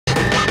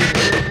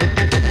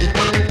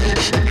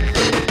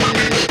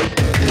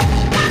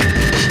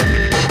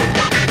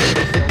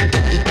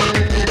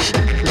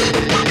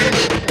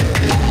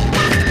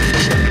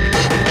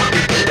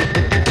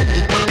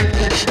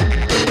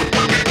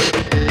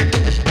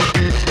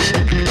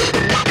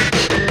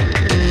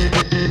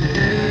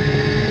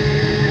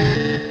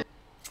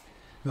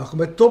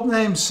Welkom bij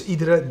Topnames,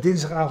 iedere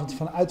dinsdagavond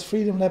vanuit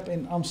Freedom Lab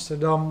in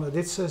Amsterdam.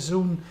 Dit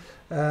seizoen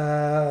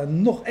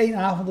nog 1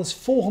 avond, dat is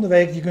volgende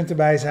week. Je kunt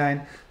erbij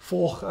zijn.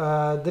 Volg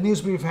de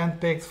nieuwsbrief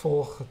handpicked,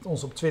 volg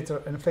ons op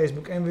Twitter en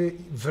Facebook en we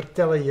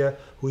vertellen je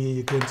hoe je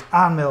je kunt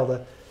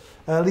aanmelden.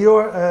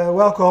 Lior,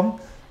 welcome.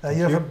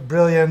 You have a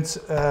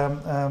brilliant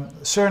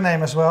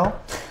surname as well.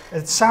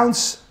 It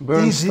sounds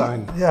Bornshtain.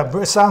 easy.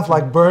 Yeah, it sounds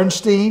like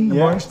Bornshtain.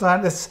 Yeah.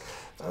 Bornshtain. It's,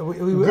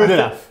 Good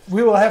enough.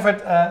 We will have it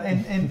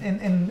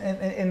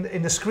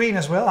in the screen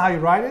as well, how you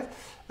write it.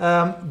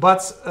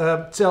 But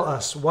tell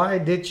us, why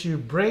did you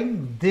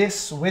bring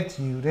this with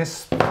you?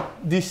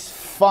 This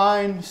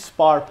fine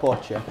spar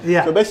potje.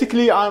 Yeah. So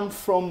basically I'm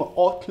from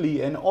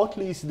Otly, and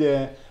Otly is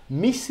the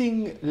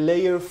missing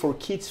layer for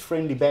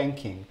kids-friendly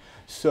banking.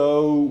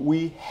 So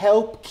we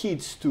help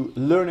kids to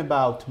learn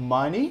about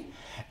money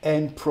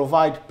and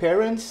provide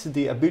parents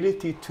the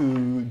ability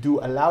to do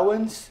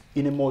allowance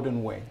in a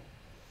modern way.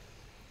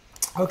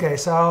 Okay,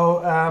 so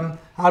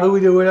how do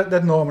we do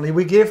that normally?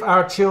 We give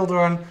our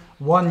children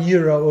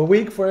 €1 a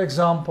week, for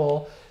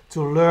example,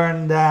 to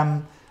learn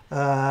them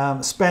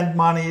spend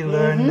money,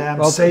 learn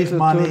them save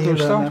money. To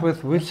start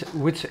with,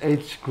 which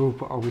age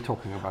group are we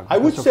talking about? I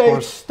would say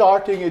it's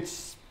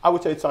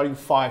starting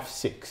 5,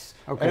 6.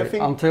 Okay, and I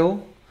think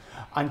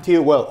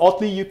until well,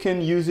 Otly you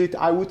can use it,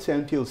 I would say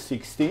until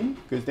 16,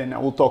 because then I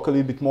will talk a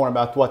little bit more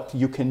about what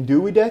you can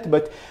do with that.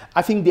 But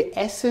I think the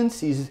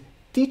essence is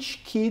teach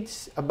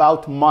kids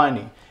about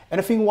money.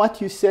 And I think what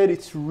you said,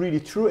 it's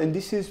really true, and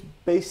this is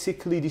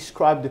basically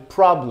describe the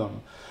problem,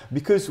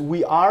 because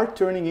we are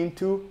turning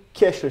into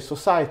cashless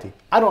society.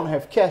 I don't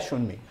have cash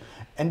on me.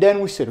 And then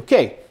we said,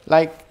 okay,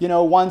 like, you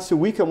know, once a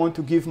week I want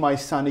to give my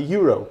son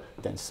 €1.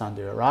 Then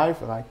Sunday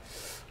arrived, like,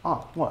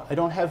 oh, well, I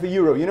don't have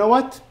 €1. You know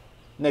what?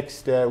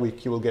 Next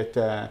week you will get,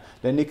 the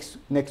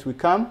next week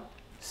come,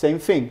 same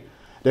thing.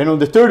 Then on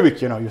the 3rd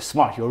week, you know, you're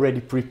smart, you already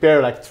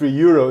prepare like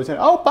 €3. And,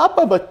 oh,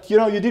 Papa, but, you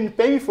know, you didn't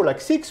pay me for like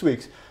 6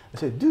 weeks. I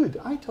said, dude,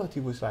 I thought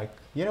it was like,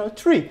 you know,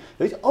 3.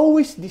 There's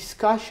always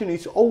discussion,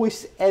 it's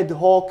always ad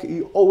hoc,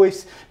 you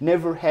always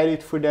never had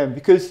it for them.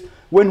 Because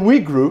when we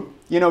grew,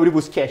 you know, it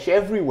was cash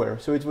everywhere.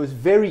 So it was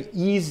very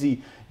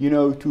easy, you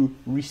know, to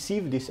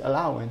receive this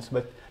allowance.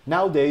 But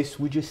nowadays,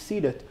 we just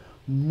see that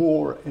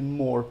more and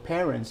more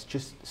parents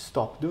just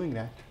stop doing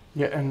that.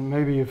 yeah, and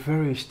maybe a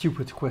very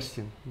stupid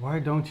question. Why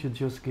don't you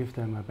just give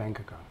them a bank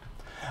account?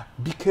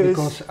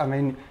 Because I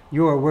mean,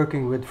 you are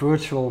working with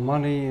virtual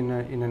money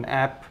in an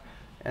app,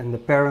 and the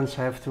parents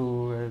have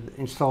to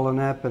install an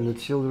app, and the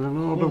children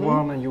another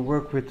one, and you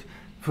work with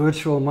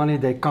virtual money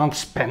they can't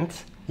spend.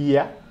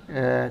 Yeah.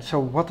 So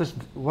what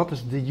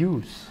is the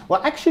use?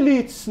 Well, actually,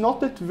 it's not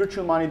that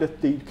virtual money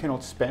that they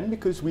cannot spend,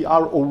 because we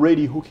are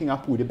already hooking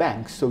up with a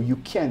bank, so you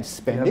can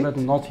spend it. But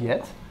not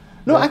yet.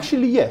 No,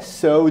 actually, yes.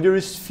 So there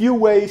is few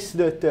ways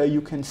that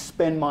you can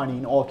spend money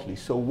in Otly.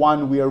 So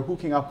one, we are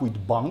hooking up with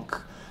bank.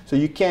 So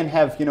you can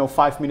have, you know,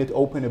 5 minutes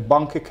open a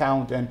bank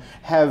account and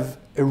have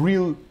a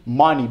real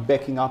money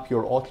backing up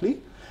your Otly.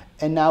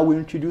 And now we're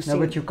introducing... No,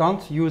 but you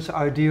can't use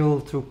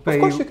Ideal to pay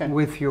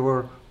with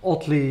your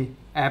Otly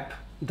app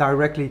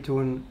directly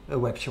to a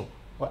web shop.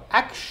 Well,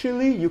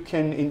 actually, you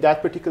can, in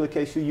that particular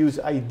case, you use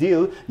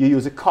Ideal, you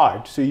use a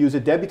card. So you use a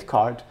debit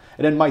card.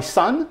 And then my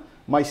son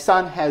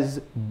has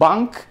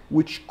bank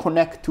which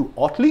connect to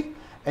Otly.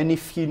 And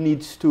if he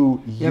needs to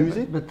use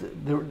it... But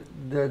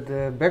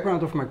the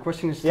background of my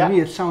question is, to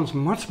me it sounds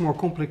much more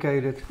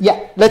complicated. Yeah,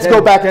 let's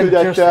go back to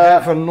that. Just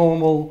have a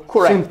normal,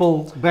 correct.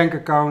 simple bank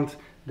account,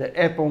 the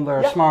app on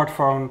their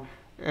smartphone,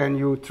 and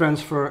you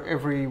transfer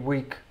every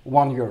week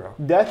 €1.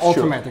 That's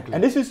automatically. True.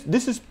 And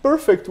this is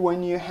perfect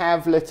when you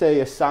have, let's say,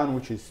 a son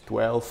which is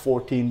 12,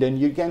 14, then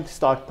you can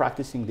start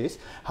practicing this.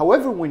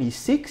 However, when he's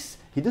 6,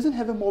 he doesn't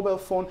have a mobile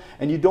phone,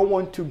 and you don't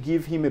want to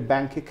give him a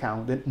bank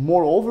account. And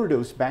moreover,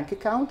 those bank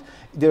account,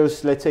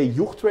 there's, let's say,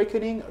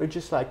 jeugdrekening, or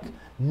just like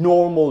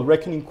normal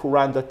reckoning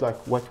courant, that like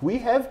what we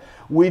have,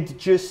 with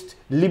just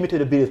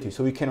limited ability.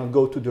 So we cannot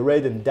go to the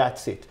red, and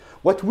that's it.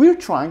 What we're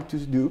trying to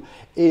do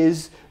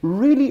is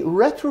really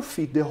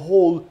retrofit the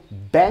whole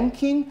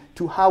banking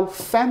to how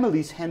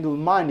families handle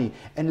money,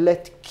 and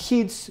let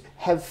kids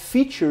have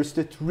features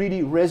that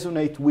really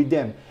resonate with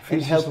them.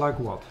 Features like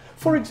what?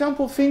 For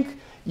example, think,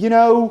 you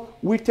know,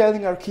 we're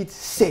telling our kids,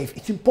 save.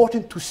 It's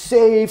important to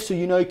save, so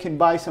you know you can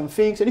buy some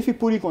things. And if you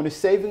put it on a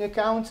saving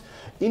account,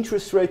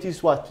 interest rate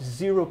is what,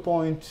 0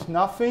 point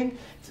nothing.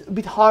 It's a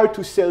bit hard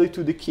to sell it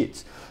to the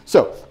kids.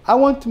 So I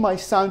want my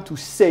son to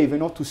save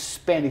and not to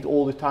spend it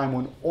all the time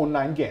on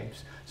online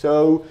games.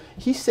 So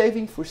he's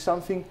saving for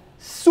something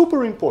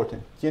super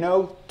important. You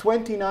know,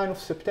 29th of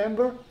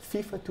September,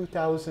 FIFA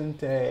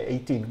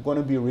 2018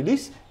 gonna be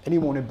released, and he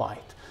wanna buy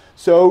it.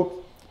 So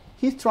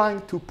he's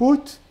trying to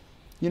put,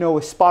 you know,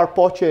 a spar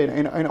potje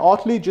in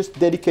Otly, just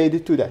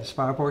dedicated to that.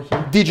 Spar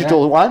potje.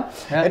 Digital one.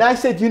 Yeah. And I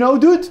said, you know,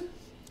 dude,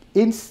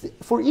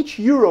 for each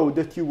euro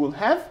that you will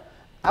have,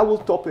 I will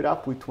top it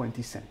up with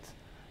 20 cents.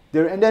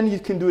 And then you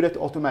can do that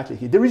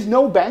automatically. There is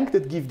no bank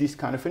that gives this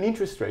kind of an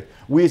interest rate.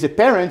 We as a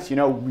parents, you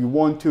know, we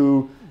want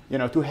to, you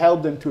know, to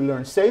help them to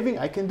learn saving,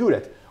 I can do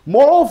that.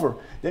 Moreover,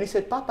 then he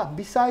said, Papa,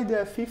 beside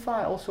FIFA,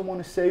 I also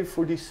want to save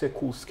for this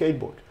cool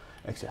skateboard.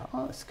 I said,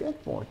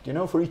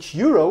 skateboard, for each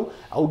euro,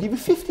 I will give you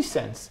 50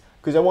 cents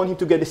because I want him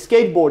to get a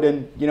skateboard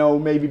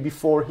and, maybe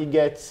before he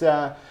gets...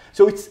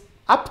 so it's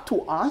up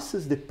to us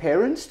as the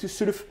parents to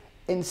sort of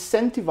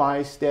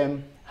incentivize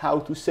them how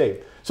to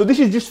save. So this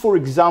is just, for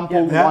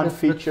example, one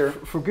feature.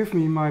 Forgive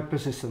me my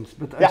persistence,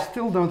 but I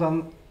still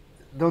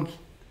don't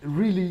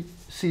really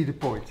see the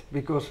point,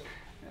 because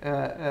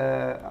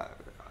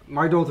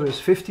my daughter is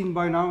 15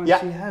 by now and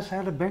she has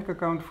had a bank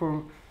account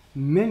for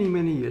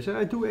many years. And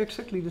I do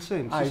exactly the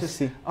same. She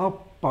says,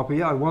 oh,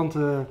 Papi, I want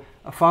a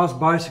fast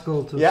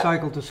bicycle to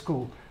cycle to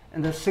school.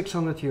 And that's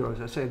 600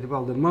 euros. I say,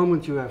 well, the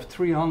moment you have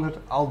 300,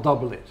 I'll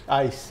double it.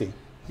 I see.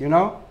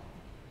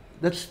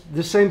 That's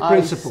the same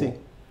principle.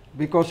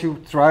 Because you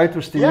try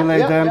to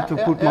stimulate them to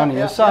put money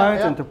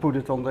aside and to put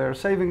it on their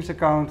savings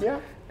account.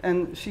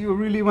 And she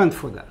really went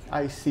for that.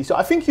 I see. So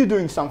I think you're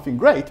doing something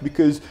great,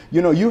 because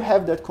you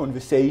have that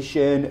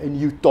conversation and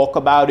you talk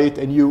about it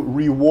and you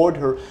reward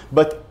her.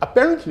 But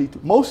apparently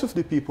most of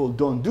the people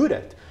don't do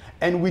that,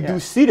 and we do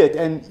see that.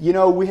 And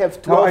we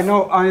have 12. I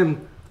know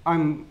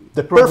I'm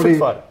the perfect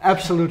father.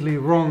 Absolutely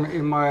wrong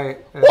in my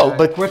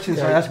questions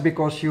I ask,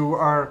 because you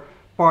are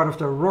part of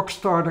the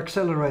Rockstart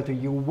accelerator.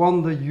 You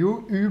won the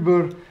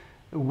Uber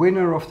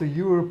winner of the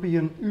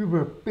European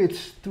Uber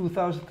Pitch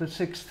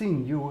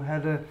 2016. You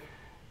had a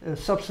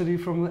subsidy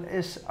from the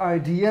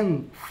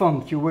SIDN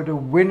fund. You were the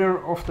winner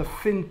of the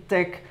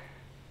FinTech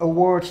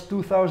Awards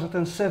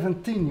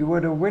 2017. You were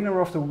the winner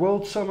of the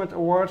World Summit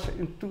Awards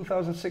in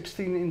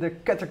 2016 in the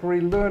category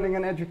Learning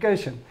and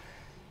Education.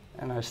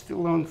 And I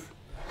still don't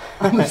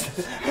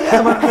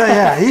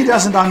understand. He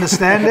doesn't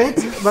understand it.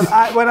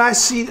 But when I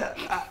see,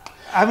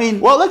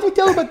 well, let me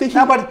tell you about the.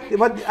 No,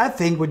 but I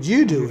think what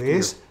you do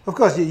is, of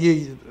course,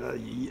 you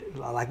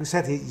like we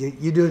said,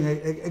 you're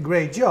doing a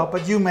great job,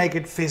 but you make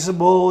it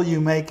visible.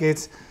 You make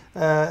it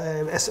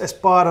as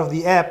part of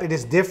the app. It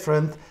is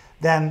different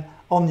than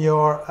on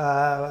your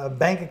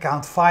bank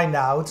account. Find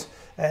out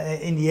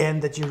in the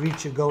end that you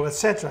reach your goal,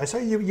 etc. So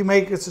you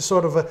make it a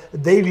sort of a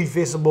daily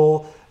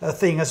visible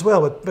thing as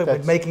well,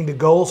 with making the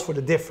goals for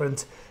the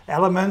different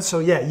elements.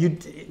 So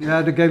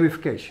the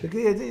gamification.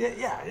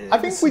 I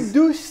think we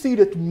do see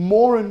that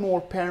more and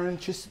more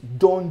parents just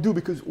don't do,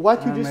 because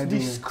what you just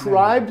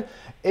described,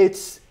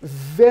 it's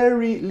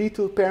very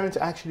little parents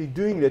actually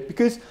doing that.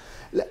 Because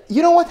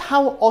you know what,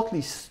 how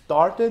Otly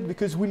started,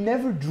 because we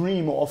never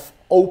dream of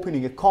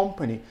opening a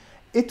company.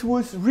 It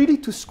was really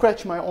to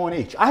scratch my own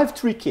age. I have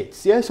 3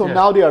 kids, so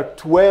now they are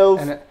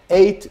 12,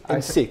 8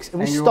 and 6.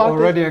 And you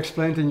already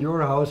explained in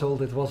your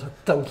household it was a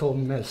total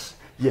mess.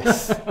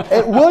 Yes,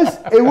 it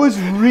was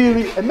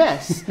really a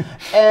mess.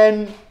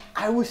 And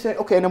I was saying,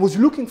 okay, and I was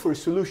looking for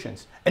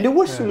solutions. And there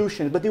were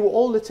solutions, but they were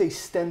all, let's say,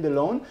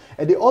 standalone.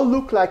 And they all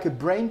looked like a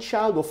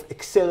brainchild of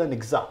Excel and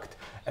Exact.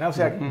 And I was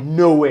like,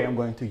 no way I'm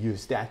going to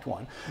use that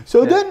one.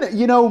 So then,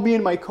 me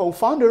and my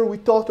co-founder, we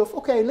thought of,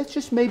 okay, let's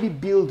just maybe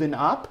build an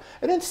app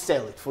and then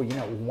sell it for,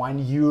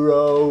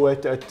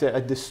 €1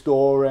 at the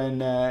store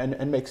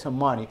and make some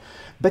money.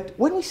 But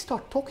when we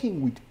start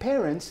talking with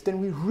parents, then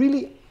we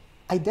really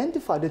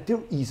identified that there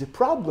is a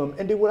problem.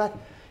 And they were like,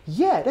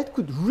 yeah, that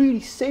could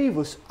really save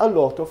us a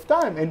lot of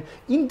time. And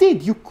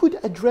indeed, you could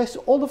address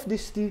all of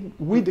this thing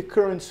with the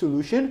current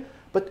solution,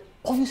 but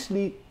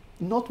obviously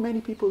not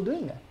many people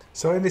doing that.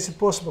 So, and is it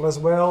possible as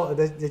well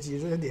that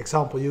you, the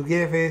example you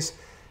give is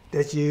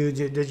that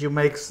you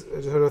make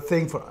sort of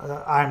thing for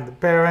I'm the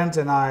parent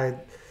and I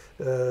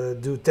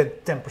do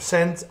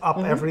 10% up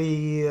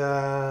every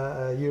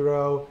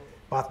euro,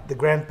 but the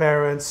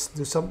grandparents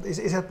do some.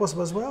 Is that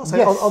possible as well? So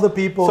yes. Other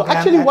people. So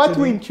actually, what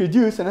we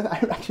introduced, and I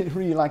actually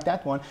really like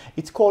that one.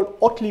 It's called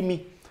Otly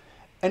Me,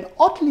 and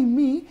Otly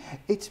Me,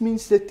 it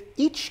means that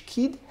each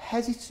kid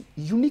has its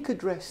unique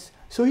address.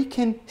 So he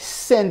can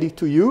send it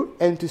to you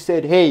and to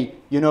say, hey,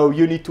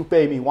 you need to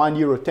pay me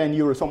 €1,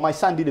 €10. So my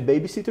son did a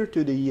babysitter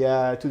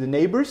to the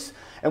neighbors,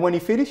 and when he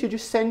finished, you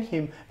just send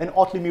him an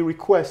Otly Me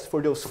request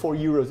for those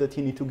 €4 that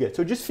he need to get.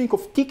 So just think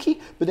of Tiki,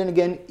 but then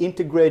again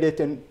integrate it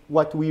and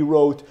what we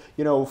wrote,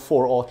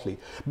 for Otly.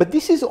 But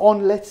this is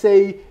on, let's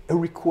say, a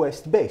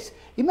request base.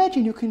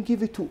 Imagine you can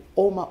give it to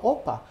Oma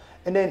Opa,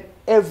 and then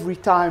every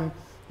time,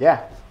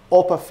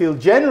 Opa feel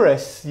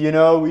generous,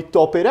 we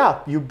top it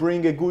up. You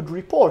bring a good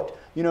report.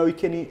 You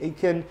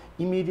can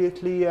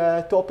immediately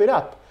top it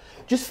up.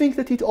 Just think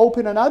that it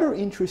opened another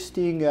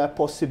interesting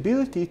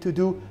possibility to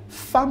do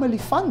family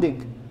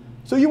funding.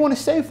 So you want to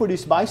save for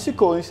this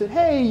bicycle, and you said,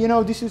 hey,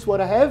 this is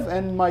what I have,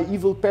 and my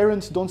evil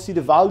parents don't see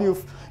the value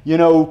of,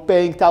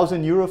 paying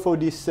 €1,000 for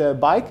this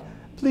bike.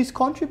 Please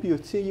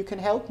contribute. See, you can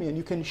help me, and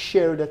you can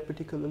share that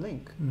particular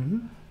link.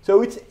 Mm-hmm.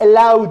 So it's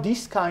allow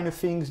these kind of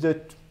things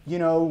that,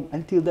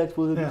 until that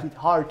was a bit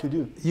hard to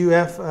do. You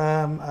have,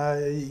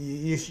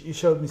 you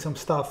showed me some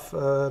stuff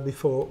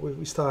before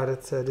we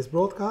started this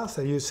broadcast,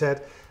 and you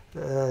said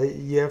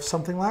you have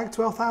something like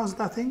 12,000,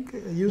 I think,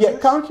 users? Yeah,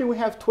 currently we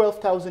have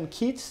 12,000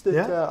 kids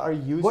that are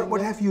using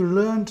What have you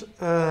learned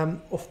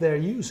of their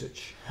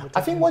usage?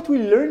 I think what we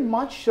learned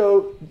much,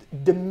 so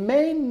the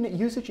main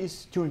usage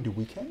is during the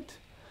weekend.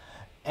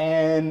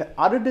 And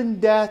other than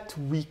that,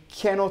 we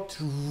cannot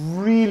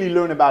really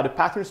learn about the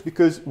patterns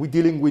because we're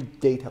dealing with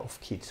data of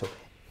kids. So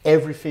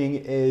everything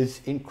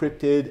is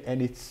encrypted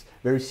and it's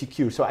very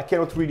secure. So I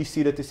cannot really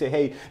see that they say,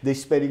 hey, they're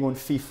spending on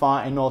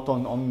FIFA and not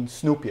on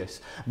Snoopies.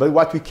 But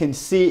what we can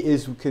see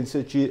is we can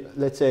search,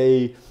 let's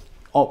say,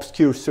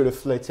 obscure sort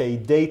of, let's say,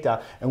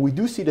 data. And we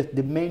do see that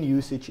the main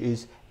usage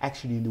is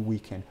actually in the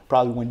weekend,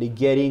 probably when they're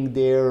getting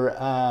their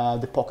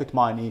the pocket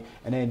money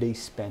and then they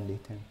spend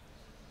it.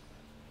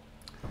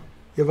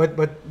 Yeah,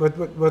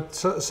 but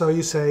so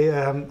you say,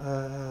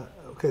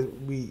 okay,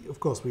 we of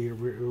course we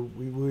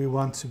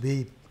want to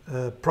be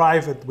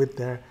private with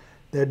their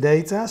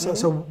data. So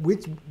so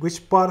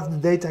which part of the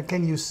data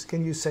can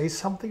you say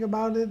something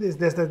about it? Is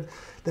there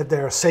that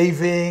they're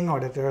saving or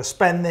that they're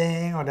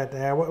spending or that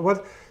they're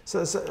what?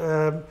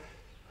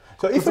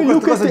 So if I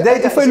look at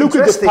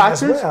the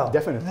patterns, well.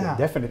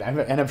 definitely,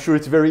 and I'm sure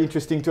it's very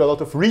interesting to a lot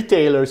of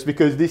retailers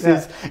because this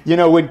is, you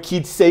know, when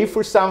kids save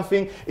for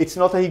something, it's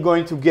not that he's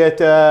going to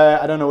get,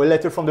 I don't know, a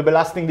letter from the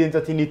Belastingdienst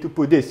that he need to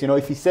put this. You know,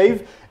 if he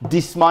save,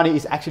 this money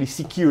is actually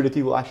secure that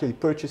he will actually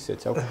purchase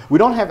it. So we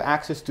don't have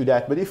access to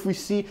that. But if we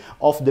see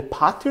of the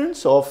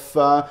patterns of,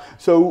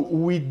 so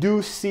we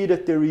do see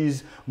that there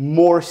is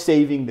more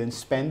saving than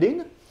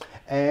spending.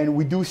 And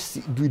we do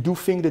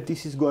think that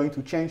this is going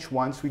to change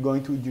once we're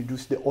going to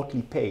introduce the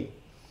Otly Pay.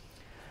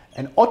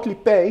 And Otly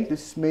Pay,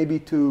 this is maybe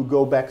to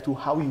go back to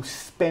how you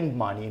spend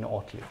money in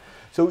Otly.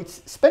 So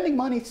it's spending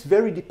money, it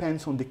very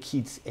depends on the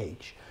kid's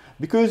age.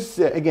 Because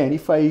again,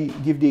 if I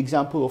give the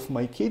example of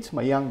my kids,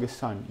 my youngest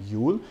son,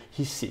 Yul,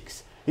 he's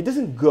 6. He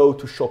doesn't go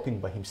to shopping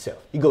by himself,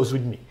 he goes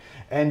with me.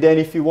 And then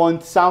if he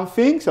wants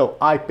something, so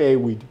I pay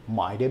with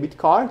my debit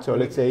card. So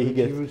let's say he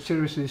gets... You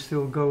seriously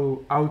still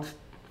go out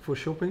for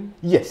shopping?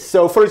 Yes.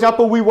 So, for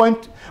example, we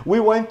went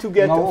to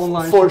get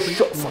for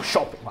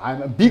shopping.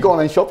 I'm a big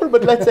online shopper,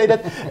 but let's say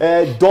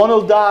that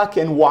Donald Duck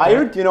and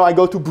Wired. You know, I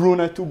go to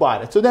Bruna to buy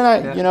that. So then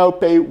I, you know,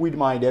 pay with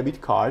my debit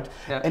card,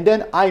 and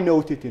then I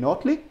note it in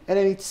Otly, and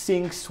then it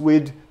syncs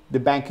with the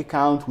bank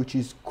account, which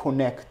is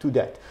connect to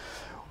that.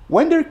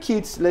 When they're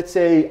kids, let's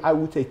say, I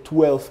would say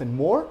 12 and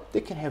more,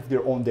 they can have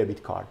their own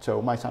debit card.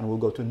 So my son will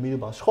go to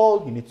middelbare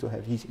school, he needs to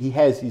have he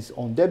has his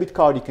own debit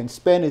card, he can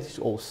spend it, it's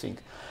all synced.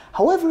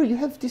 However, you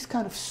have this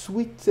kind of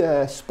sweet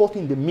spot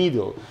in the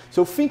middle.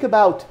 So think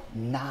about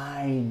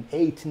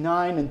 8,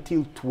 9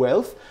 until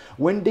 12,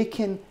 when they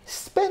can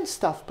spend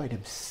stuff by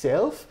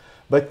themselves,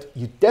 but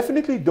you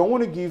definitely don't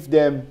want to give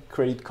them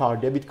credit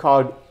card, debit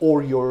card,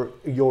 or your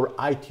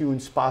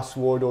iTunes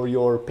password or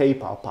your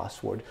PayPal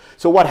password.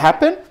 So what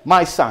happened?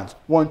 My sons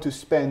want to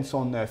spend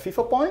some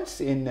FIFA points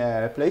in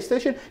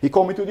PlayStation. He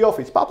called me to the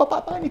office.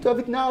 Papa, I need to have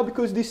it now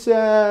because this,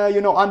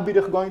 you know,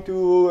 unbidder going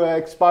to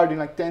expire in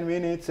like 10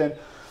 minutes. And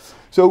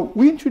so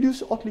we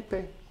introduced Otly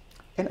Pay.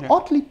 And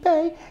Otly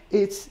Pay,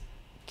 it's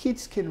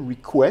kids can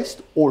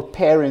request or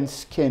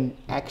parents can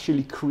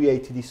actually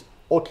create this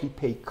Otly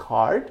Pay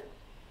card.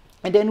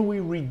 And then we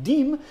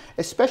redeem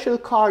a special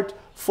card,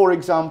 for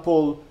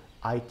example,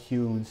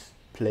 iTunes,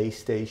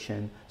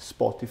 PlayStation,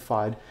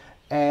 Spotify.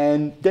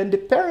 And then the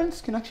parents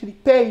can actually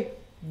pay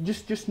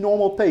just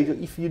normal pay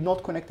if you're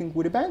not connecting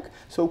with a bank.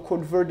 So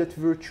convert that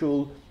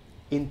virtual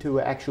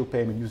into actual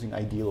payment using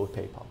Ideal or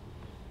PayPal.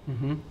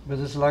 Mm-hmm. But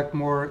it's like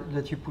more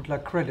that you put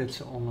like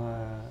credits on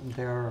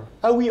their...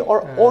 We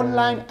are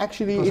online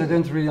actually... Because I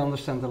didn't really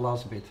understand the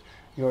last bit.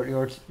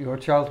 Your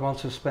child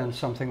wants to spend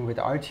something with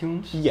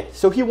iTunes? Yes,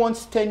 so he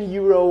wants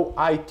 €10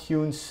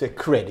 iTunes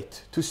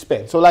credit to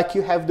spend. So like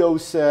you have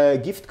those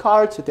gift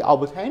cards at the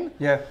Albert Heijn.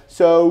 Yeah.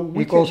 So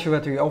he calls you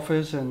at the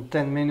office in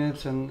 10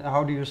 minutes, and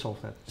how do you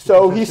solve that?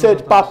 So he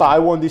said, Papa, I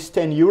want this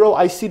 €10.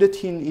 I see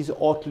that in his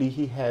Otly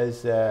he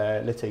has,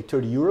 let's say,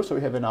 €30, so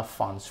we have enough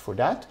funds for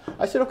that.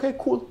 I said, okay,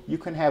 cool, you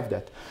can have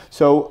that.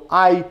 So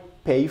I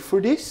pay for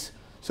this.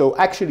 So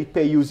actually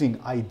pay using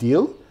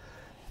Ideal.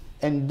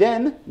 And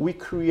then we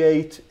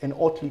create an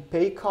Otly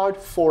Pay card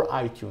for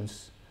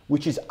iTunes,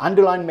 which is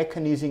underlying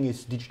mechanism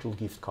is digital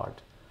gift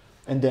card.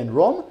 And then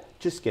Rom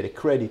just get a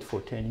credit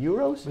for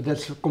 €10. But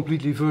that's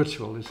completely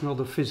virtual. It's not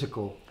a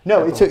physical.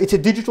 No, it's a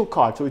digital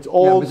card. So it's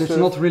all. Yeah, but it's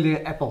not really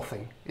an Apple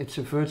thing. It's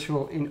a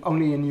virtual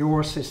only in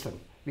your system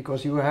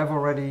because you have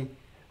already.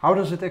 How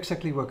does it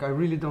exactly work? I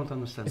really don't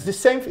understand. It's the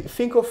same.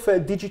 Think of a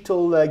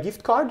digital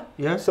gift card.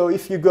 Yeah. So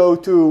if you go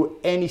to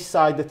any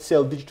site that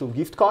sells digital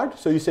gift card,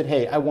 so you said,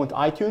 hey, I want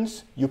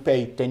iTunes, you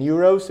pay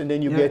 €10, and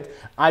then you get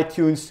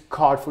iTunes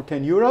card for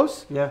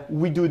 €10. Yeah.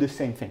 We do the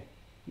same thing.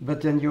 But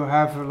then you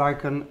have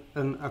like an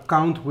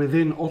account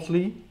within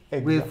Otly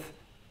with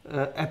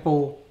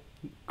Apple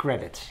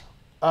credits.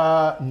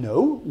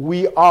 No,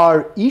 we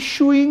are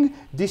issuing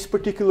this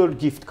particular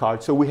gift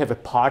card. So we have a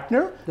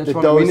partner. That's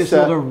what I mean. It's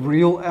not a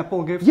real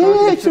Apple gift card?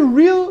 Yeah, it's a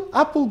real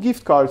Apple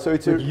gift card. So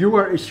it's but you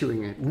are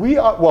issuing it? We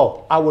are,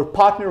 well, our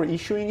partner is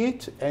issuing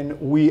it and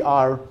we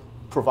are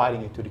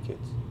providing it to the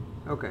kids.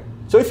 Okay.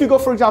 So if you go,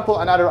 for example,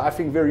 another, I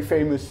think, very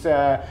famous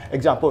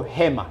example,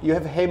 HEMA. You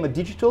have HEMA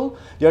Digital.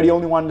 They're the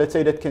only one, let's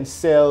say, that can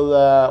sell,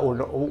 or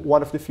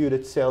one of the few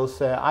that sells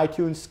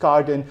iTunes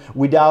card and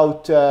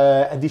without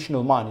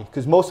additional money.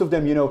 Because most of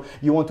them, you know,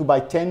 you want to buy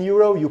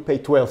 €10, you pay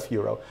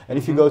 €12. And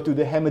if you go to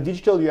the HEMA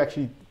Digital, you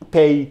actually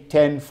pay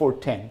 10 for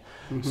 10.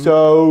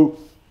 So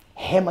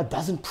HEMA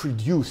doesn't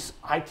produce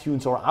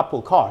iTunes or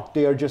Apple card.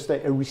 They are just a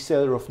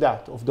reseller of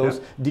that, of those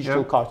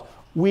digital cards.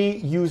 We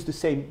use the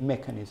same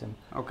mechanism.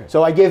 Okay.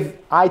 So I gave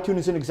iTunes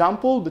as an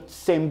example, but the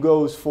same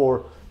goes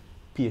for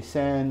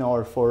PSN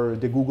or for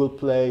the Google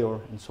Play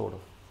or and sort of.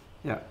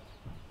 Yeah.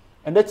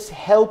 And that's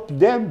helped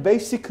them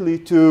basically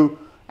to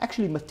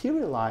actually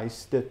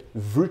materialize that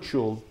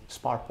virtual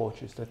smart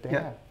watches that they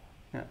have.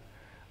 Yeah.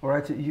 All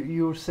right.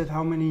 You said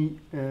how many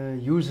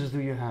users do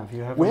you have?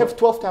 We have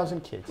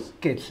 12,000 kids.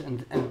 Kids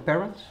and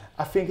parents?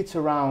 I think it's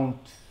around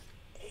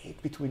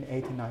between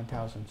 8 and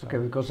 9,000. So. Okay,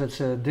 because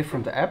it's a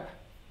different app.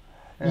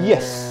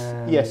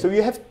 Yes. So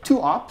you have two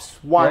apps.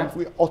 One,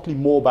 Otly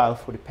mobile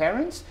for the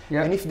parents,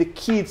 and if the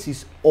kids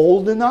is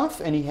old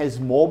enough and he has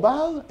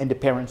mobile and the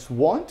parents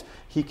want,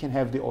 he can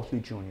have the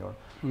Otly Junior.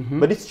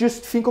 But it's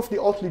just, think of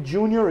the Otly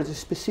Junior as a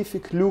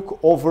specific look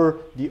over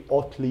the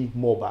Otly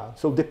mobile.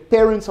 So the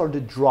parents are the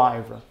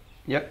driver.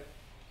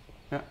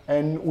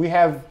 And we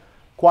have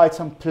quite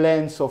some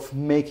plans of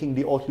making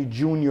the Otly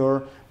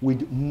Junior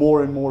with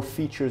more and more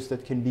features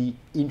that can be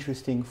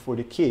interesting for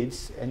the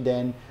kids, and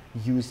then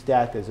use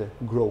that as a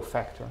growth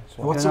factor.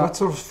 So what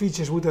sort of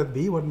features would that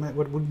be? What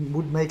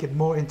would make it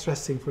more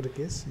interesting for the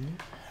kids?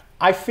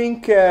 I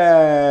think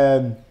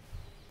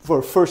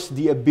for first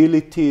the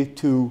ability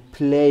to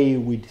play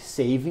with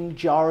saving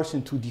jars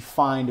and to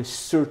define a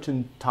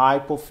certain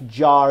type of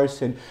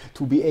jars and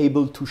to be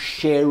able to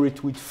share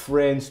it with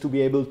friends, to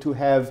be able to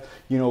have,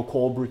 you know,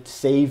 corporate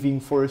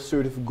saving for a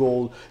certain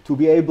goal, to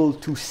be able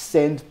to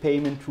send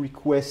payment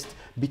requests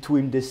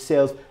between the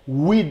cells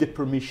with the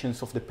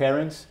permissions of the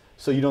parents.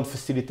 So you don't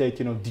facilitate,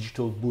 you know,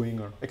 digital bullying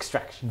or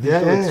extraction.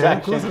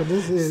 Extraction.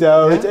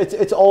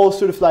 It's all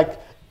sort of like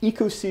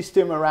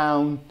ecosystem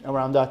around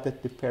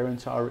that the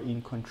parents are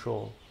in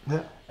control.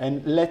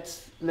 And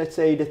let's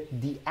say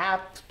that the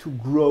app to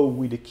grow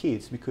with the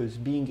kids, because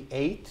being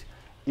 8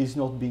 is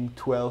not being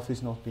 12,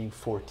 is not being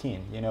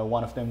 14. You know,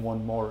 one of them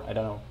want more, I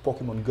don't know,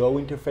 Pokemon Go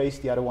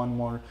interface, the other one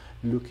more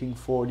looking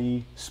for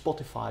the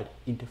Spotify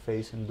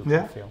interface and look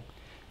and feel.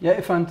 Yeah,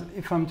 if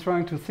I'm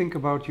trying to think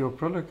about your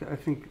product, I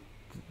think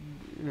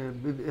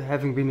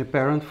having been a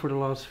parent for the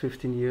last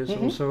 15 years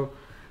also,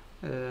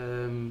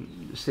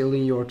 still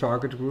in your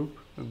target group,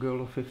 a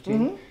girl of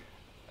 15,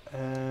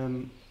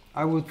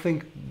 I would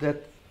think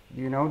that,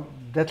 you know,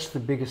 that's the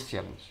biggest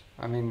challenge.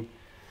 I mean,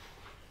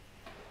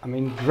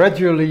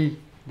 gradually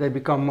they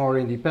become more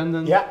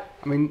independent.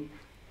 I mean,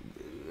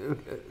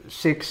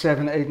 6,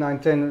 7, 8, 9,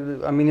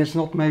 10. I mean, it's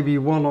not maybe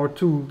 1 or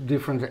 2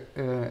 different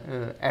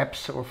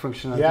apps or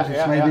functionalities.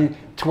 It's maybe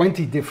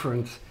 20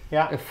 different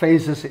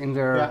phases in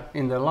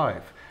their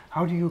life.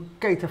 How do you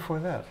cater for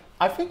that?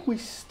 I think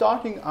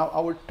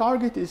our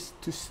target is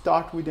to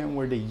start with them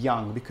where they're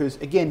young, because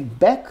again,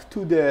 back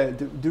to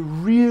the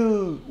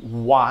real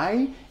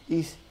why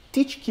is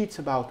teach kids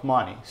about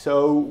money.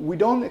 So we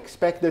don't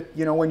expect that,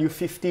 you know, when you're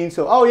 15,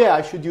 so, oh yeah,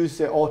 I should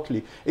use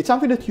Otly. It's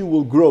something that you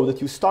will grow,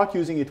 that you start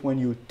using it when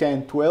you're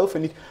 10, 12,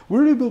 and it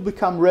really will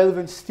become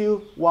relevant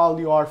still while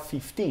you are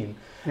 15.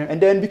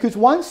 And then, because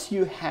once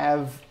you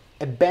have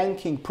a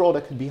banking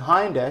product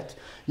behind that,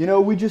 you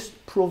know, we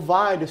just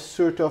provide a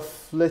sort of,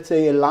 let's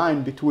say, a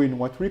line between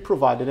what we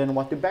provided and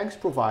what the banks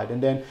provide,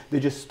 and then they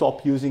just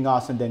stop using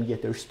us and then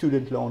get their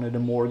student loan and a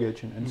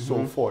mortgage and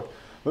so forth.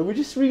 But we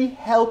just really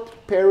help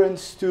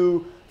parents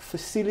to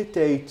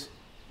facilitate,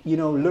 you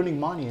know, learning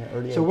money at an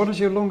early age. So what is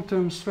your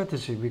long-term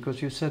strategy?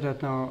 Because you said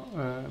that now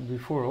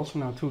before, also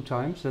now 2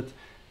 times, that,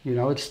 you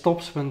know, it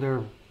stops when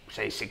they're,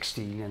 say,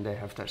 16 and they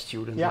have their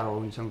student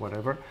loans and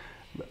whatever.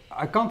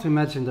 I can't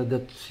imagine that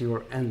that's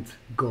your end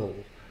goal.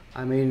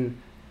 I mean,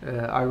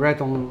 I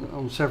read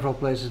on several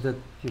places that,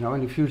 you know,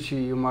 in the future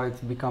you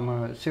might become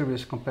a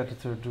serious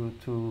competitor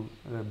to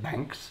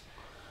banks,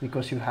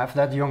 because you have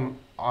that young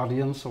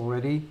audience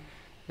already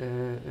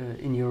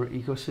in your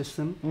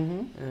ecosystem.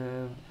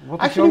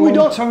 What is your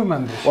long-term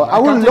ambition? Well, I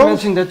can't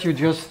imagine that you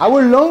just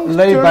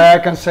lay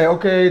back and say,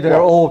 okay, they're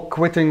all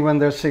quitting when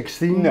they're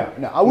 16. No.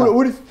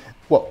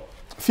 Well,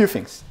 a few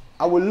things.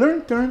 Our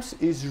learn terms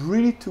is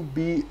really to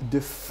be the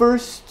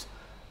first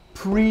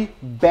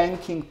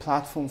pre-banking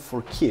platform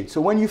for kids. So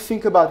when you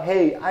think about,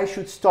 hey, I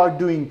should start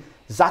doing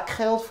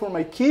zakgeld for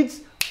my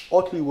kids,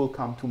 Otly will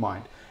come to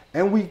mind.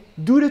 And we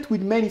do that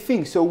with many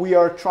things. So we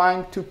are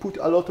trying to put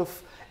a lot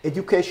of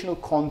educational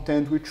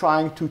content. We're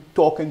trying to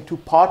talk and to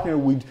partner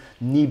with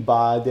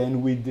NIBAD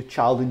and with the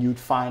Child and Youth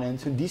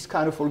Finance and this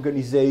kind of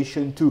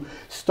organization to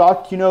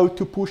start, you know,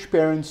 to push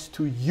parents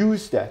to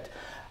use that.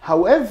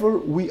 However,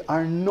 we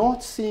are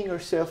not seeing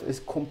ourselves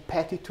as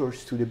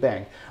competitors to the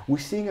bank. We're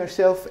seeing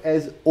ourselves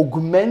as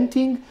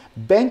augmenting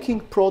banking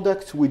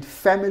products with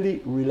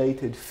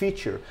family-related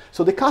feature.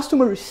 So the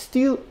customer is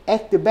still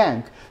at the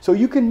bank. So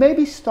you can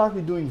maybe start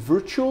with doing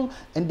virtual,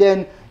 and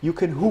then you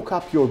can hook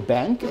up your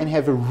bank and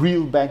have a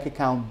real bank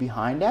account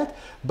behind that.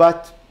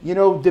 But you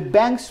know, the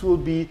banks will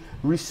be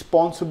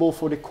responsible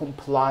for the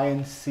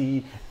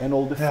compliancy and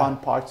all the fun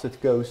parts that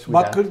goes with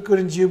that. But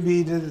couldn't you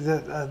be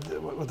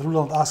what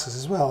Roland asks us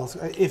as well? So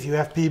if you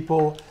have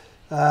people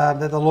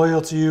that are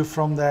loyal to you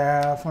from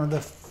the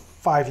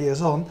 5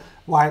 years on,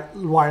 why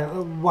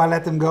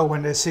let them go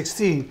when they're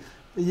 16?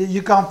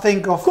 You can't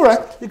think of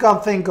correct. You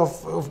can't think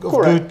of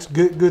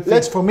good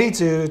things for me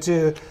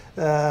to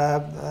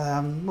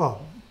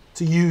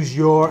use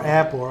your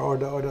app or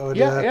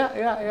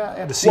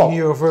the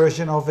senior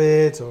version of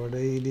it or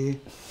the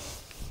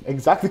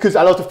exactly, because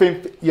a lot of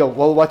people,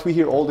 what we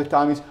hear all the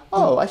time is,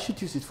 oh, I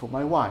should use it for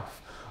my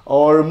wife.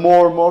 Or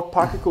more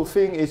practical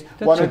thing is,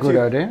 that's a good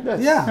idea.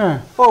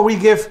 Yeah. Or we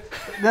can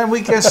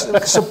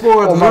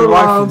support. Or my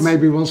wife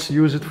maybe wants to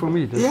use it for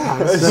me.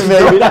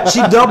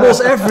 She doubles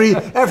every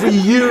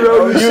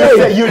euro you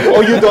save.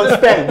 Or you don't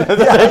spend.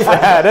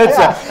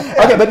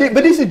 Okay,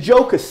 but this is a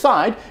joke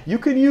aside. You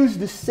can use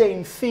the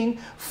same thing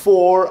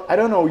for, I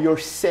don't know, your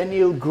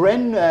senile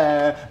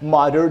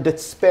grandmother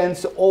that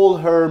spends all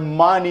her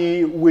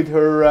money with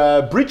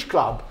her bridge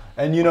club,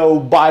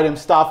 and buy them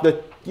stuff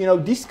that.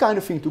 This kind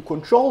of thing to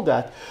control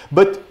that,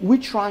 but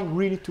we're trying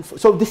really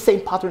so the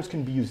same patterns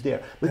can be used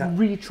there, but we're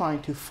really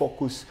trying to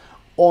focus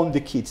on the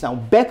kids. Now,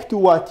 back to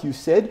what you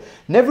said,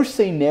 never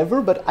say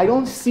never, but I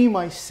don't see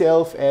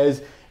myself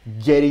as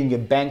getting a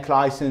bank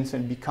license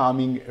and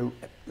becoming a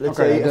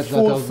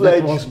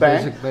full-fledged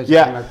bank.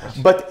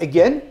 But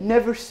again,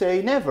 never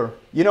say never.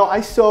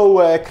 I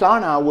saw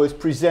Klarna was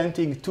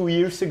presenting 2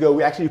 years ago.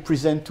 We actually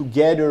present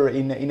together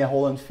in a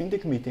Holland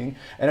FinTech meeting,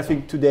 and I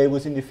think today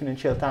was in the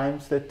Financial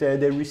Times that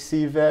they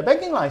receive a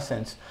banking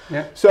license.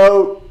 Yeah.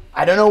 So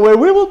I don't know where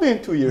we will be in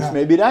 2 years. Yeah.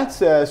 Maybe that's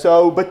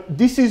so. But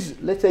this is,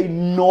 let's say,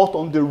 not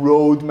on the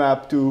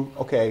roadmap to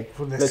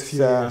for the next few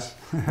years.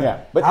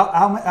 But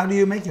how do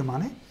you make your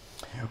money?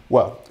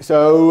 Well,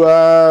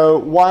 so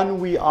one,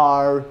 we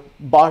are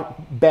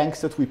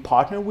banks that we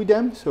partner with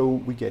them, so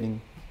we're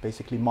getting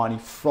basically money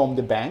from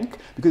the bank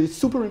because it's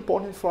super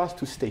important for us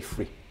to stay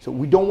free. So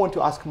we don't want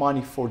to ask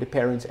money for the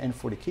parents and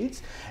for the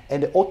kids.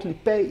 And the Otly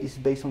Pay is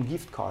based on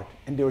gift card,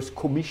 and there's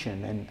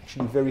commission, and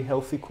actually very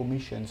healthy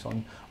commissions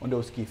on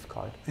those gift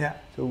cards. Yeah.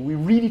 So we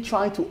really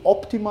try to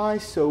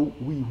optimize so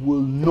we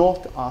will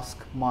not ask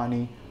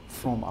money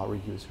from our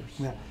users.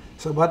 Yeah.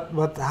 So,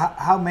 but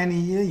how many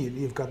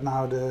you've got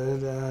now?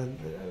 A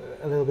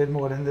little bit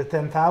more than the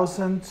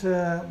 10,000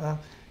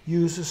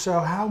 users. So,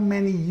 how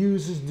many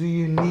users do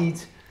you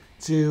need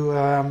to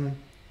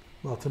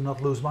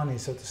not lose money,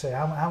 so to say?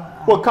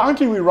 Well,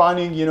 currently we're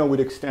running, with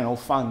external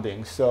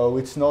funding, so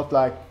it's not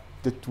like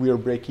that we are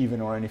break even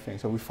or anything.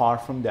 So we're far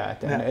from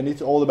that, and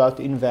it's all about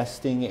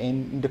investing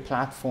in the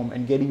platform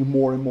and getting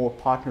more and more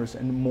partners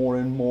and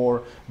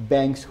more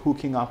banks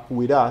hooking up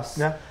with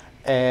us,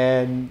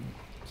 and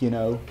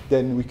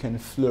then we can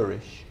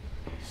flourish.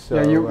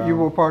 So, you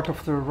were part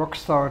of the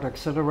Rockstart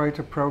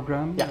accelerator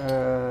program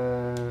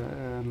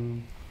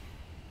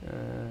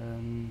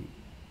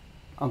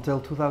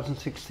until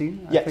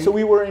 2016. I think. So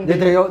we were in.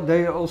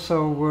 They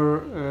also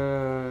were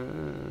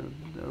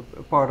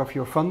a part of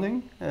your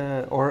funding,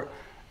 or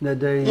that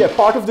they. Yeah,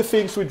 part of the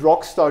things with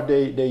Rockstart,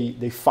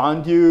 they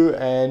fund you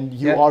and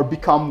you are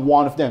become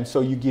one of them. So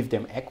you give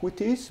them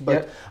equities,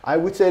 but I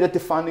would say that the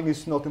funding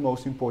is not the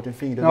most important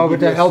thing. No, but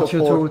they helped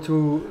you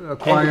to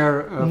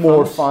acquire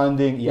more funds?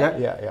 funding.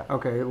 Yeah.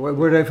 Okay,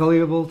 were they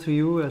valuable to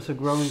you as a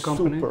growing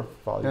company? Super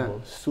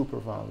valuable, super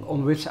valuable.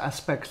 On which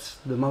aspects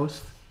the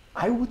most?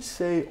 I would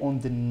say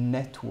on the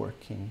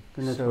networking.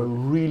 So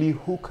really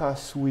hook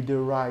us with the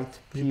right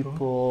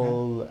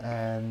people,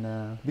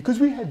 and because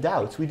we had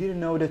doubts, we didn't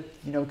know that,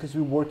 because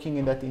we're working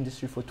in that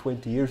industry for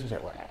 20 years, we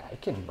said, well, I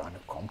can run a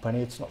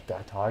company, it's not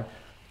that hard.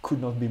 Could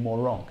not be more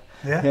wrong.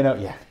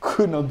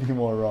 Could not be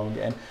more wrong.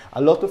 And a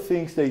lot of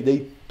things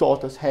they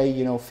taught us, hey,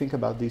 think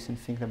about this and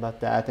think about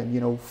that,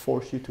 and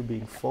force you to be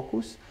in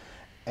focus,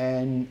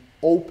 and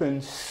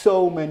open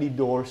so many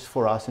doors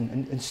for us,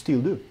 and still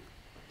do.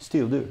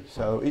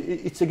 So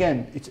it's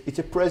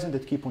a present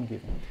that keep on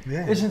giving.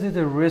 Yeah. Isn't it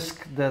a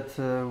risk that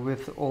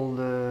with all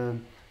the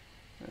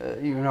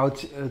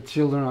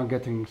children are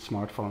getting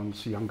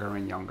smartphones younger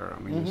and younger? I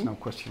mean, there's no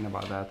question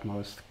about that.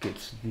 Most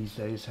kids these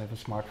days have a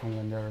smartphone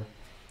when they're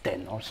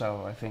 10 or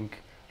so. I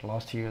think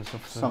last years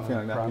of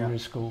primary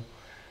school.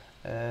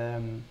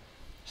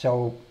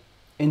 So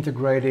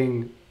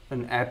integrating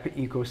an app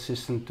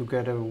ecosystem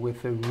together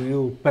with the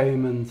real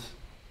payment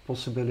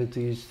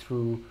possibilities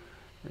through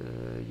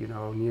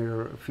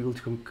near field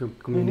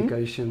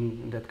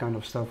communication, that kind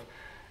of stuff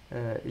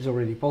is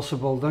already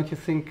possible. Don't you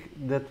think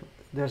that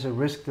there's a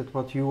risk that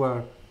what you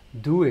are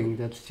doing,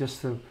 that's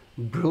just a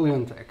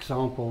brilliant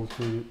example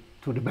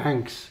to the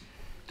banks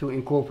to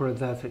incorporate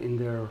that in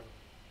their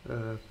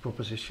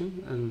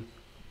proposition? And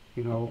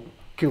you know,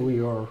 kill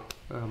your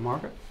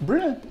market?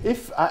 Brilliant.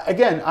 If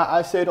again,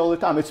 I say it all the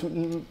time. It's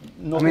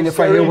not I mean, if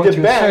I hear necessarily what the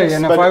you banks, say,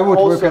 and but if I would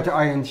work also at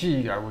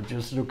ING, I would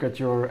just look at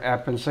your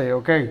app and say,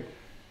 okay,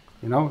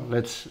 you know,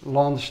 let's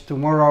launch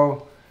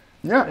tomorrow.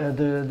 yeah.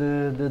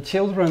 The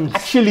children's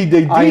Actually,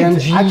 they did.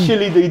 ING,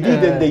 Actually, they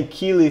did, and they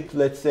kill it.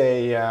 Let's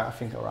say, I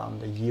think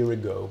around a year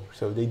ago.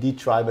 So they did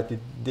try, but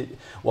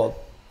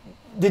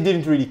they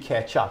didn't really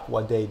catch up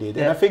what they did.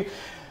 And I think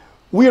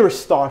we are a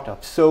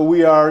startup, so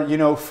we are, you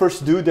know,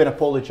 first do then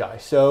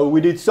apologize. So we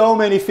did so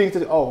many things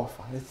that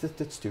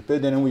that's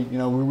stupid, and we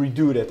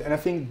redo that. And I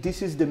think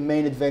this is the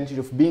main advantage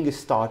of being a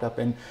startup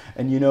and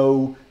you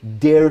know,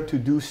 dare to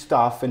do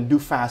stuff and do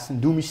fast and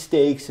do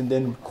mistakes and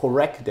then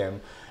correct them.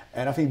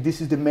 And I think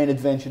this is the main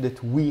advantage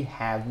that we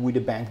have with the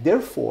bank.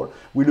 Therefore,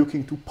 we're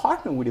looking to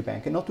partner with the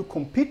bank and not to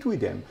compete with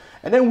them.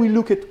 And then we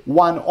look at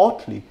one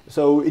Otly.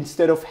 So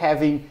instead of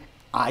having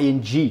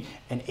ING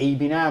and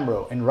ABN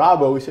AMRO and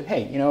Rabo, we said,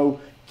 hey, you know,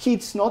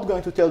 kids not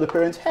going to tell the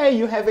parents, hey,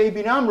 you have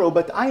ABN AMRO,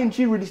 but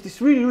ING released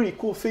these really, really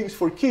cool things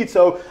for kids.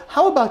 So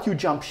how about you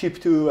jump ship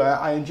to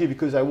ING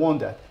because I want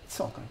that? It's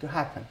not going to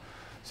happen.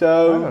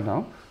 So I don't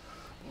know.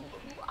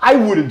 I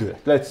wouldn't do it.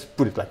 Let's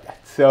put it like that.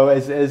 So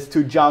as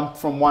to jump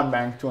from one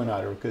bank to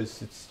another,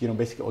 because it's, you know,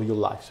 basically all your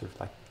life sort of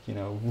like, you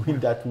know,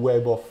 with that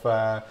web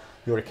of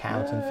your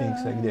accounts and things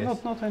like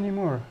this. Not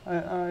anymore.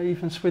 I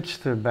even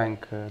switched the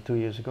bank 2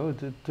 years ago. It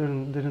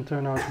didn't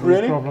turn out to be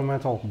Really? a problem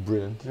at all.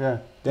 Brilliant. Yeah.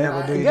 Then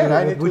But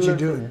again, would you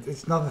do it?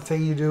 It's not a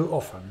thing you do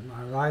often,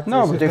 right?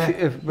 No, Is but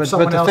it but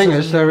someone the else thing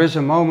has is, a- there is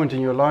a moment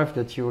in your life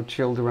that your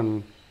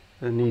children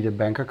need a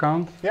bank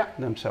account Yeah.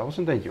 themselves,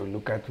 and then you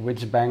look at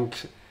which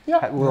banks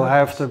Yeah. will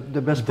have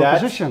the best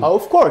proposition.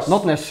 Of course.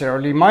 Not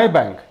necessarily my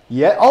bank.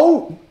 Yeah.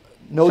 Oh,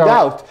 no So-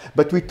 doubt.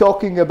 But we're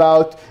talking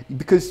about,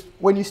 because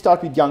when you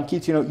start with young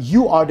kids, you know,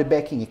 you are the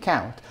backing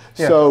account.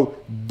 Yeah. So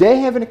they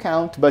have an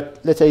account, but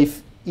let's say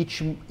if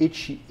each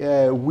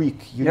week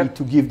you Yep. need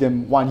to give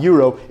them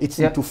 €1, it's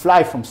Yep. need to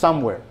fly from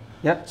somewhere.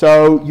 Yeah.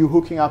 So you're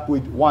hooking up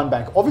with one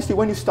bank. Obviously,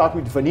 when you start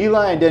with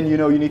vanilla, and then you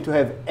know you need to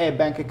have a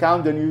bank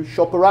account, then you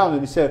shop around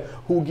and you say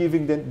who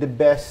giving the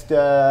best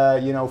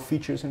you know,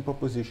 features and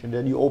proposition.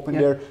 Then you open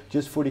Yeah. there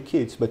just for the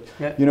kids. But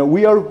Yeah. you know,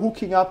 we are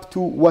hooking up to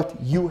what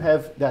you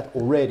have that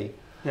already.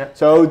 Yeah.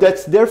 So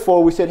that's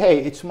therefore we said, hey,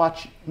 it's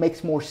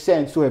makes more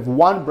sense to have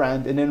one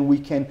brand, and then we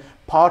can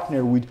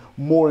partner with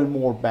more and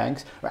more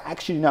banks.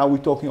 Actually, now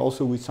we're talking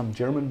also with some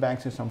German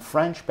banks and some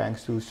French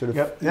banks to sort of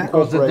Because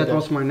incorporate that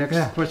was my next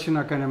Yeah. question.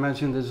 I can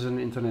imagine this is an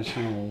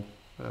international,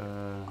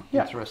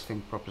 Yeah.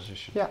 interesting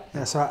proposition. Yeah.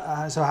 Yeah,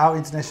 so how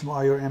international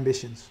are your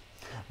ambitions?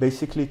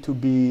 Basically to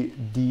be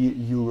the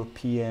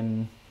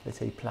European, let's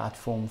say,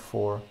 platform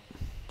for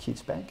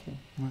kids banking.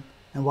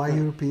 And why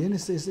European?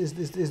 Is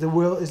the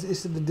world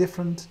is it the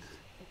different?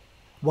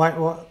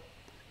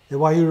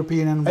 Why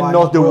European and why And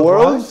not the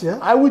worldwide? world. Yeah?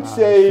 I would I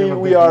say feel a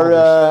we bit are.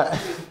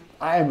 modest.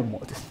 I am a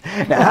modest.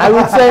 No, I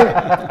would say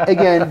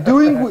again,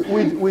 doing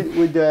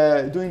with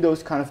doing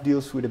those kind of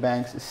deals with the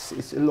banks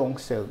is a long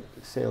sales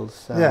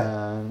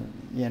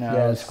you know,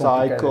 Yeah, it's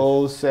complicated.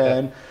 cycles,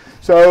 and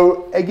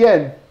so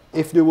again,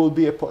 if there will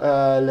be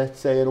a let's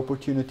say an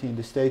opportunity in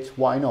the States,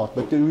 why not?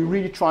 But we're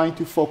really trying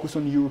to focus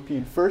on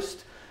European first,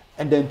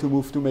 and then to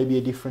move to maybe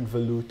a different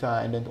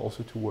valuta, and then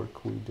also to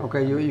work with.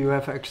 Okay, you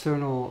have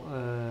external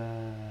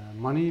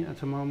money at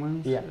the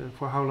moment. Yeah.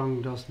 For how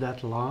long does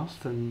that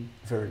last? And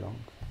Very long.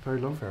 very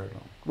long. Very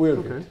long. We're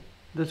Okay, good.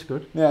 that's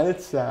good. Yeah,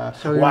 it's.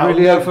 So you wow,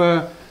 really that-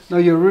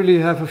 have you really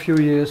have a few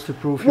years to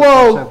prove your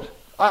Well, concept.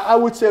 I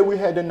would say we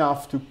had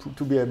enough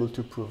to be able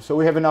to prove. So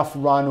we have enough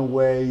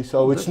runaway. So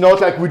it's not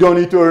like we don't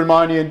need to earn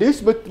money in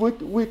this, but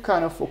we're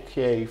kind of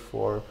okay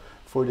for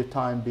the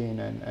time being.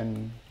 And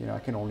you know,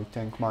 I can only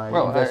thank my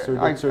investor.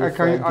 that sort of,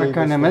 I gave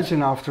can us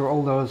imagine after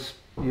all those,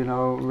 you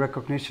know,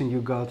 recognition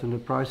you got and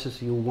the prizes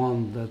you won,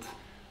 that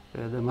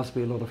there must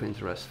be a lot of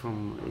interest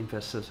from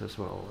investors as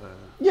well.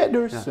 Yeah,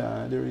 there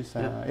is.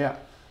 Yeah,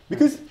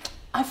 because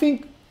I think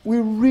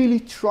we're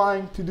really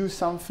trying to do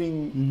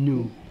something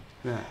New.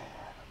 Yeah.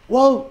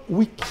 Well,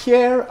 we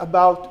care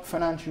about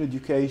financial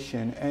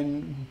education, and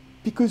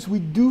because we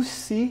do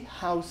see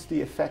how's the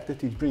effect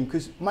that it brings.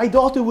 Because my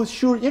daughter was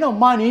sure, you know,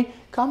 money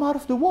come out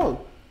of the wall.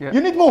 Yeah.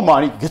 You need more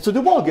money, get to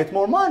the wall, get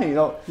more money. You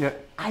know. Yeah.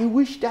 I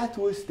wish that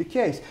was the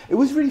case. It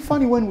was really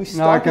funny when we Now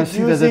I started can see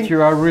using. that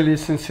you are really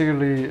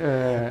sincerely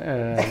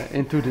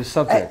into this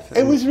subject.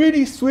 It was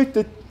really sweet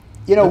that,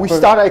 you know, The we per-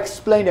 started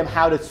explaining them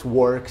how that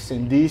works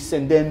and this,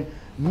 and then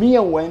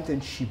Mia went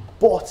and she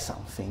bought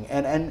something,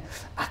 and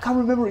I can't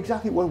remember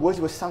exactly what it was.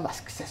 It was some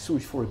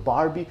accessories for a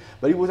Barbie,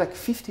 but it was like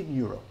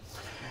 €15.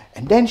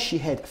 And then she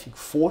had, I think,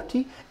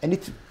 40, and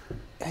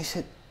I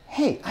said,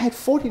 hey, I had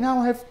 40, now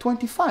I have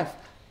 25. I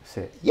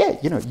said, yeah,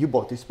 you know, you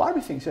bought this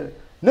Barbie thing. She said,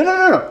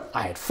 no,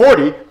 I had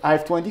 40, I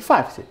have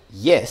 25. I said,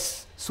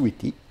 yes,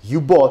 sweetie,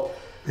 you bought.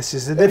 This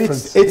is the And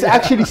difference. it's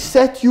actually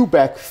set you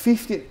back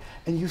 15,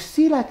 and you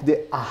see like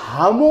the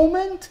aha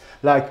moment,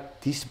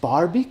 like this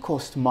Barbie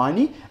cost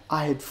money,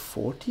 I had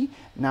 40,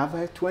 now I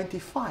have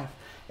 25.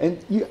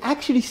 And you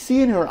actually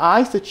see in her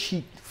eyes that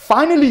she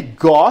finally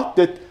got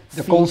that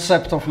The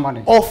concept of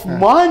money.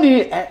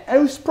 Money, and it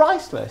was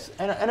priceless.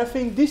 And I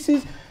think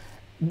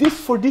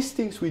for these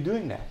things we're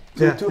doing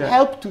that. To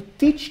help to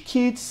teach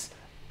kids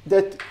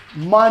that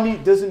money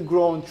doesn't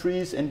grow on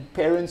trees and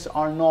parents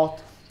are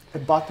not a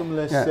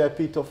bottomless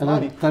pit of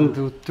money. And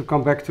then to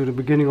come back to the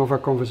beginning of our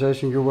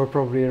conversation, you were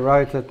probably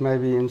right that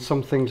maybe in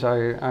some things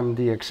I'm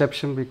the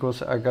exception,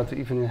 because I got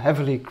even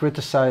heavily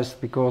criticized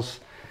because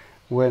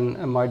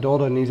when my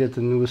daughter needed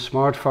a new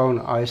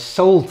smartphone, I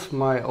sold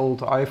my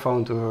old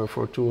iPhone to her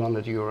for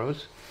 200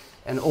 euros.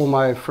 And all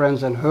my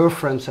friends and her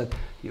friends said,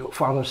 your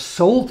father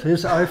sold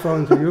his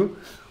iPhone to you?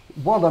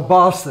 What a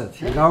bastard!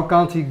 Now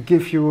can't he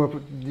give you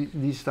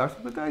these stuff?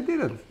 But I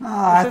didn't.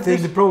 I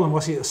think the problem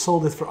was he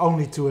sold it for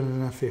only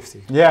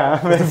 250. Yeah,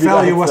 the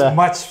value was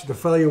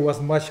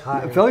much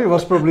higher. The value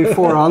was probably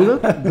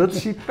 400, but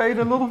she paid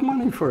a lot of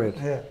money for it.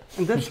 Yeah.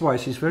 And that's why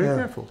she's very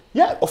careful.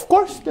 Yeah, of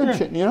course. Yeah.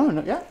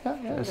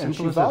 As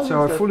simple as that.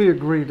 So I fully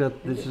agree that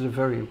this is a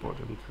very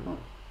important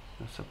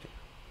subject.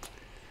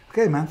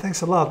 Okay, man.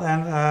 Thanks a lot.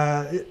 And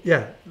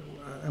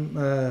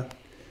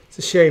it's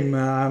a shame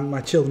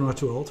my children are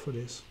too old for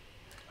this.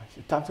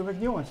 Time to make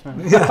new ones, man.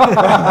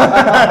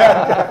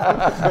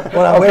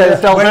 Well,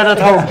 tell that at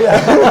home.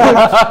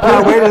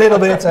 I'll wait a little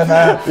bit and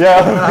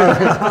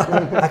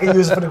I can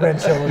use it for the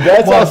grandchildren.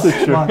 That's also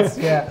true.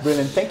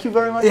 Brilliant. Thank you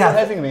very much for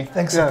having me.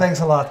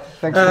 Thanks a lot.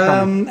 Thanks for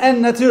coming. En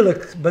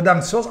natuurlijk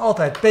bedankt zoals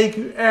altijd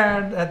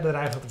PQR, het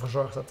bedrijf dat ervoor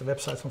zorgt dat de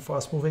website van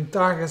Fast Moving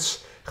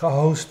Targets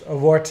gehost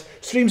wordt.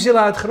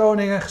 Streamzilla uit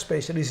Groningen,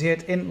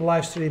 gespecialiseerd in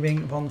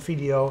livestreaming van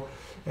video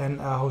en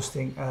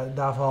hosting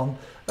daarvan.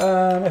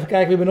 Even kijken,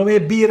 we hebben nog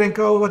meer. Bier en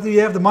Co. What do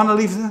you have? De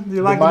mannenliefde? Do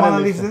you like de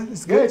mannenliefde? Is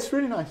it good? Yeah, it's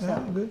really nice.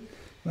 Good.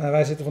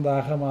 Wij zitten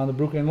vandaag helemaal aan de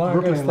Brooklyn Lager.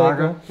 Brooklyn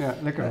Lager. Ja,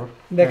 lekker hoor.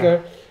 Lekker.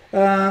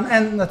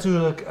 En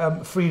natuurlijk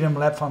Freedom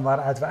Lab, van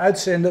waaruit we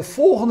uitzenden.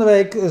 Volgende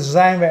week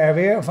zijn we er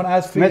weer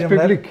vanuit Freedom Lab. Met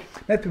publiek.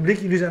 Met publiek.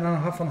 Jullie zijn dan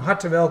van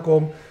harte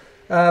welkom.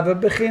 We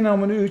beginnen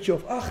om 8:00.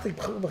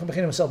 We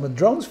beginnen zelf met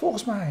drones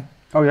volgens mij.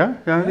 Oh ja?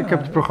 Ja, ik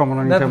heb het programma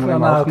nog niet helemaal in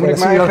mijn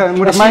hoofd. Okay.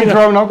 Moet ik mijn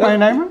drone ook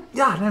meenemen?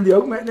 Ja, neem die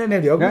ook mee.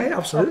 Neem die ook mee,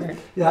 absoluut. Okay.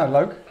 Ja,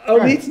 leuk.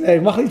 Oh, niet?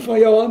 Nee, mag niet van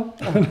Johan.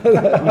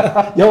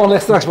 Johan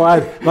legt straks maar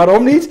uit.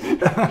 Waarom niet?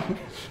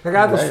 Kijk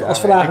uit, als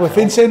vragen we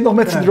Vincent nog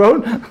met zijn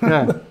drone.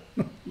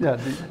 Ja,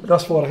 dat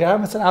was vorig jaar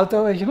met zijn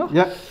auto, weet je nog?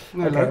 Ja.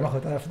 Oké, maar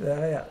goed.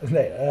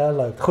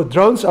 Leuk. Goed,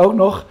 drones ook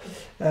nog.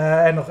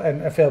 En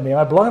veel meer. Maar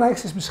het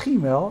belangrijkste is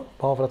misschien wel,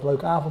 behalve dat het een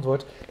leuke avond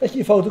wordt, dat je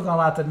je foto kan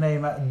laten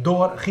nemen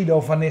door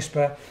Guido van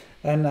Nispen.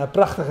 Een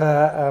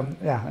prachtige,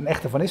 een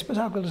echte van Nispen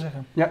zou ik willen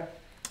zeggen. Ja.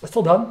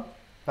 Tot dan.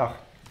 Dag.